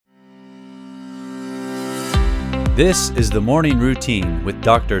This is the Morning Routine with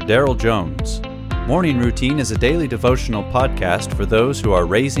Dr. Daryl Jones. Morning Routine is a daily devotional podcast for those who are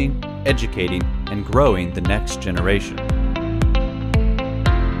raising, educating, and growing the next generation.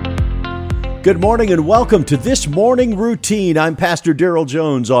 Good morning and welcome to this Morning Routine. I'm Pastor Daryl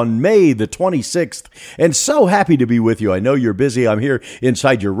Jones on May the 26th, and so happy to be with you. I know you're busy. I'm here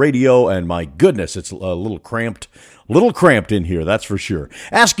inside your radio, and my goodness, it's a little cramped in here, that's for sure.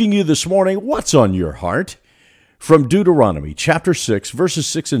 Asking you this morning, what's on your heart? From Deuteronomy chapter 6, verses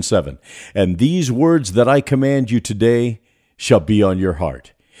 6 and 7. And these words that I command you today shall be on your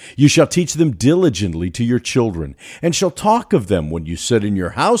heart. You shall teach them diligently to your children, and shall talk of them when you sit in your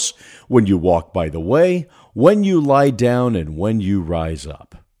house, when you walk by the way, when you lie down, and when you rise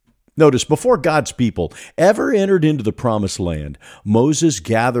up. Notice, before God's people ever entered into the promised land, Moses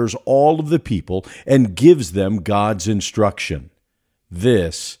gathers all of the people and gives them God's instruction.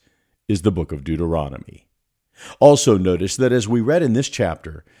 This is the book of Deuteronomy. Also notice that as we read in this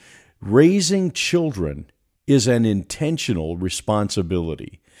chapter, raising children is an intentional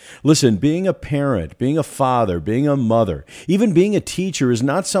responsibility. Listen, being a parent, being a father, being a mother, even being a teacher is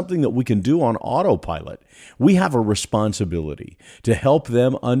not something that we can do on autopilot. We have a responsibility to help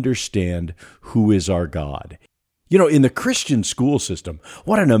them understand who is our God. You know, in the Christian school system,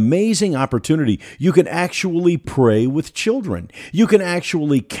 what an amazing opportunity. You can actually pray with children. You can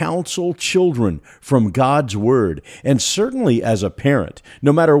actually counsel children from God's Word. And certainly as a parent,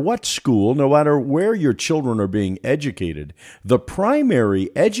 no matter what school, no matter where your children are being educated, the primary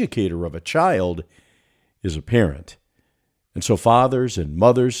educator of a child is a parent. And so fathers and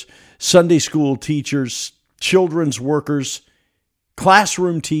mothers, Sunday school teachers, children's workers,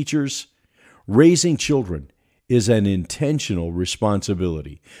 classroom teachers, raising children is an intentional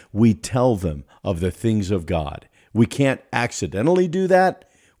responsibility. We tell them of the things of God. We can't accidentally do that.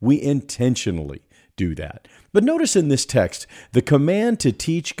 We intentionally do that. But notice in this text, the command to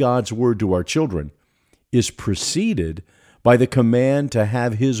teach God's word to our children is preceded by the command to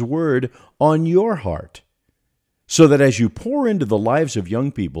have His word on your heart. So that as you pour into the lives of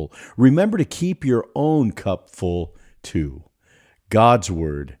young people, remember to keep your own cup full too. God's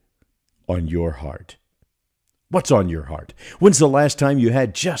word on your heart. What's on your heart? When's the last time you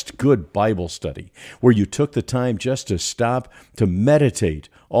had just good Bible study, where you took the time just to stop to meditate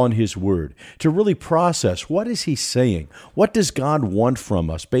on His Word, to really process what is He saying? What does God want from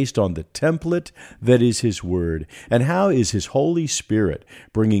us based on the template that is His Word? And how is His Holy Spirit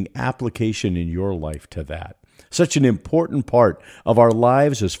bringing application in your life to that? Such an important part of our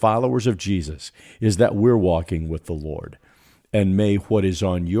lives as followers of Jesus is that we're walking with the Lord. And may what is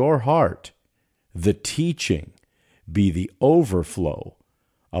on your heart, the teaching, be the overflow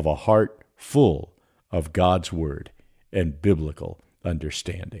of a heart full of God's Word and biblical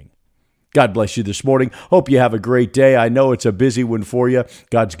understanding. God bless you this morning. Hope you have a great day. I know it's a busy one for you.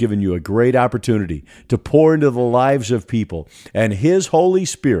 God's given you a great opportunity to pour into the lives of people, and His Holy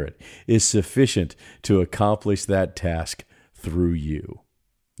Spirit is sufficient to accomplish that task through you.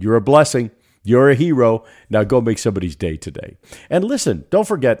 You're a blessing. You're a hero. Now go make somebody's day today. And listen, don't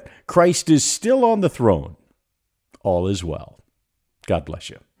forget, Christ is still on the throne. All is well. God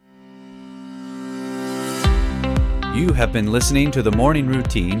bless you. You have been listening to the Morning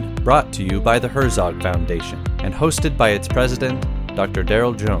Routine, brought to you by the Herzog Foundation and hosted by its president, Dr.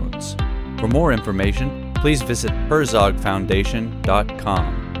 Daryl Jones. For more information, please visit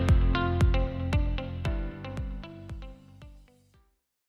herzogfoundation.com.